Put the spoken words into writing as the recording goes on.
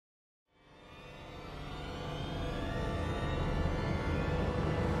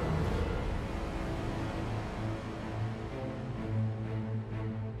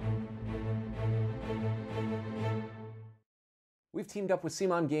We've teamed up with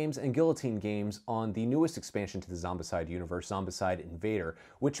Simon Games and Guillotine Games on the newest expansion to the Zombicide universe, Zombicide Invader,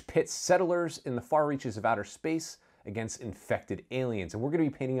 which pits settlers in the far reaches of outer space against infected aliens. And we're going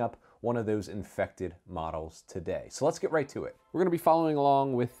to be painting up one of those infected models today. So let's get right to it. We're going to be following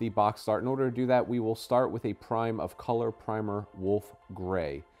along with the box art. In order to do that, we will start with a prime of color primer Wolf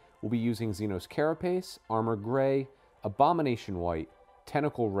Gray. We'll be using Xenos Carapace, Armor Gray, Abomination White,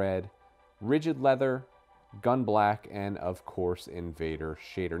 Tentacle Red, Rigid Leather, Gun Black, and of course Invader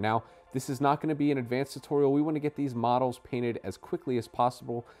Shader. Now, this is not going to be an advanced tutorial. We want to get these models painted as quickly as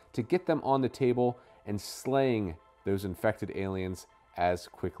possible to get them on the table and slaying those infected aliens as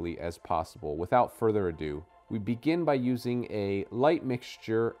quickly as possible. Without further ado, we begin by using a light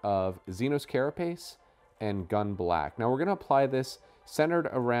mixture of Xenos Carapace and Gun Black. Now we're going to apply this centered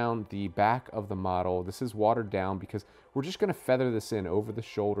around the back of the model. This is watered down because we're just going to feather this in over the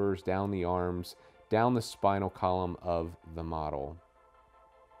shoulders, down the arms, down the spinal column of the model.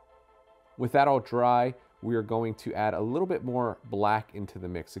 With that all dry, we are going to add a little bit more black into the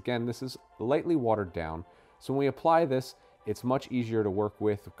mix. Again, this is lightly watered down, so when we apply this, it's much easier to work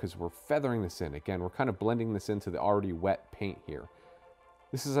with because we're feathering this in. Again, we're kind of blending this into the already wet paint here.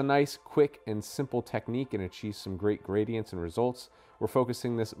 This is a nice, quick, and simple technique and achieves some great gradients and results. We're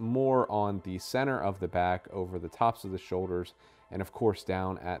focusing this more on the center of the back, over the tops of the shoulders, and of course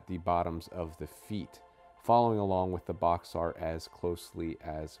down at the bottoms of the feet, following along with the box art as closely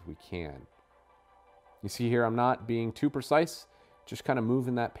as we can. You see here, I'm not being too precise, just kind of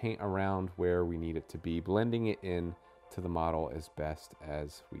moving that paint around where we need it to be, blending it in to the model as best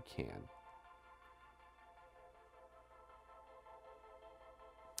as we can.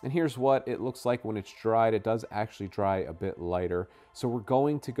 And here's what it looks like when it's dried. It does actually dry a bit lighter. So we're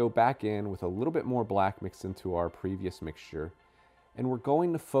going to go back in with a little bit more black mixed into our previous mixture. And we're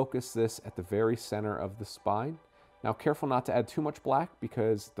going to focus this at the very center of the spine. Now, careful not to add too much black,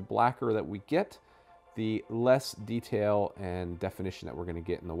 because the blacker that we get, the less detail and definition that we're going to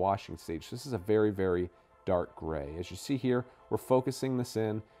get in the washing stage. This is a very, very dark gray. As you see here, we're focusing this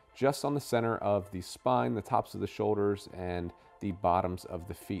in just on the center of the spine, the tops of the shoulders, and the bottoms of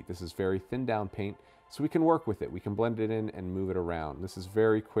the feet. This is very thin down paint, so we can work with it. We can blend it in and move it around. This is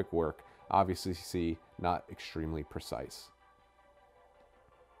very quick work. Obviously, you see, not extremely precise.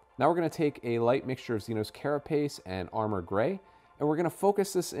 Now we're going to take a light mixture of Xenos Carapace and Armor Gray, and we're going to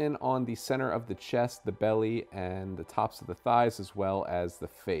focus this in on the center of the chest, the belly, and the tops of the thighs, as well as the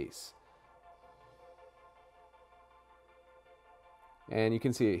face. And you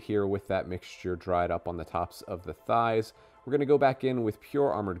can see it here with that mixture dried up on the tops of the thighs. We're going to go back in with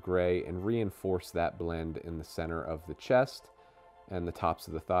pure Armored Gray and reinforce that blend in the center of the chest and the tops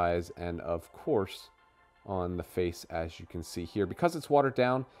of the thighs, and of course on the face, as you can see here. Because it's watered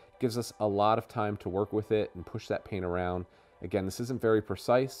down, it gives us a lot of time to work with it and push that paint around. Again, this isn't very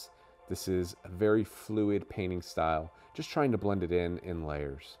precise. This is a very fluid painting style, just trying to blend it in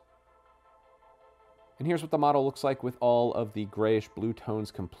layers. And here's what the model looks like with all of the grayish blue tones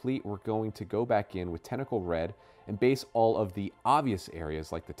complete. We're going to go back in with Tentacle Red and base all of the obvious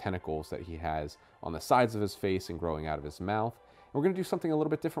areas, like the tentacles that he has on the sides of his face and growing out of his mouth. And we're going to do something a little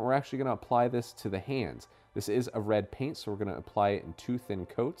bit different. We're actually going to apply this to the hands. This is a red paint, so we're going to apply it in 2 thin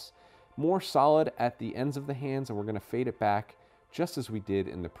coats. More solid at the ends of the hands, and we're going to fade it back just as we did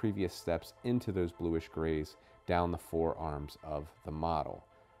in the previous steps into those bluish grays down the forearms of the model.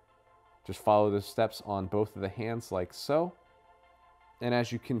 Just follow the steps on both of the hands like so. And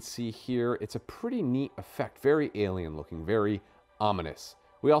as you can see here, it's a pretty neat effect. Very alien looking, very ominous.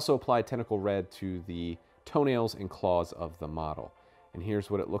 We also applied Tentacle Red to the toenails and claws of the model. And here's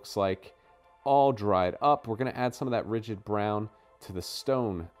what it looks like all dried up. We're going to add some of that rigid brown to the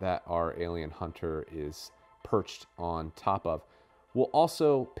stone that our alien hunter is perched on top of. We'll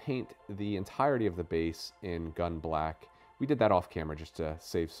also paint the entirety of the base in Gun Black. We did that off camera just to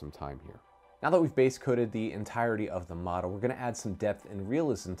save some time here. Now that we've base coated the entirety of the model, we're going to add some depth and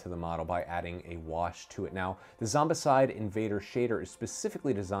realism to the model by adding a wash to it. Now, the Zombicide Invader shader is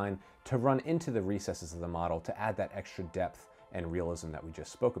specifically designed to run into the recesses of the model to add that extra depth and realism that we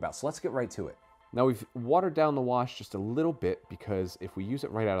just spoke about. So let's get right to it. Now, we've watered down the wash just a little bit, because if we use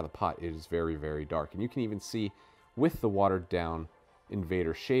it right out of the pot, it is very, very dark. And you can even see with the watered down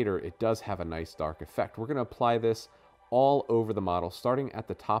Invader shader, it does have a nice dark effect. We're going to apply this all over the model, starting at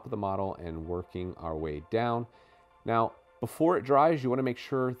the top of the model and working our way down. Now, before it dries, you want to make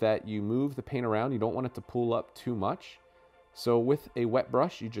sure that you move the paint around. You don't want it to pool up too much. So with a wet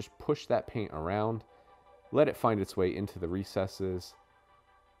brush, you just push that paint around, let it find its way into the recesses,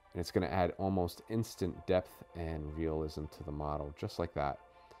 and it's going to add almost instant depth and realism to the model, just like that.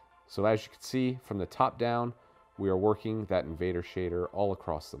 So as you can see, from the top down, we are working that Invader shader all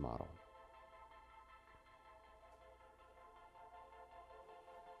across the model.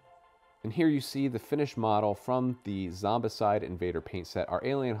 And here you see the finished model from the Zombicide Invader Paint Set. Our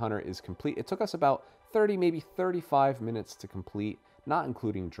Alien Hunter is complete. It took us about 30, maybe 35 minutes to complete, not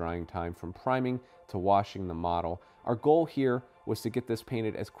including drying time from priming to washing the model. Our goal here was to get this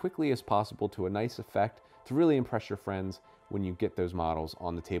painted as quickly as possible to a nice effect to really impress your friends when you get those models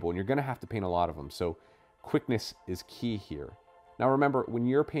on the table. And you're going to have to paint a lot of them, so quickness is key here. Now remember, when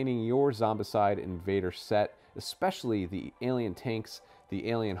you're painting your Zombicide Invader set, especially the alien tanks, the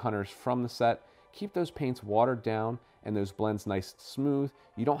alien hunters from the set, keep those paints watered down and those blends nice and smooth.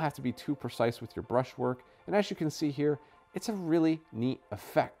 You don't have to be too precise with your brush work. And as you can see here, it's a really neat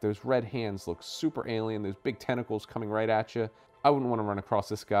effect. Those red hands look super alien, those big tentacles coming right at you. I wouldn't want to run across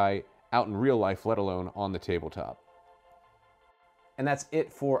this guy out in real life, let alone on the tabletop. And that's it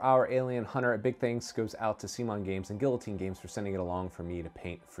for our Alien Hunter. A big thanks goes out to Simon Games and Guillotine Games for sending it along for me to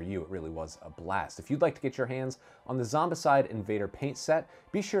paint for you. It really was a blast. If you'd like to get your hands on the Zombicide Invader Paint Set,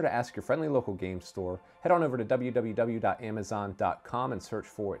 be sure to ask your friendly local game store. Head on over to www.amazon.com and search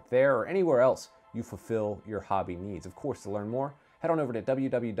for it there or anywhere else you fulfill your hobby needs. Of course, to learn more, head on over to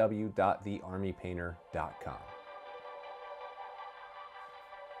www.thearmypainter.com.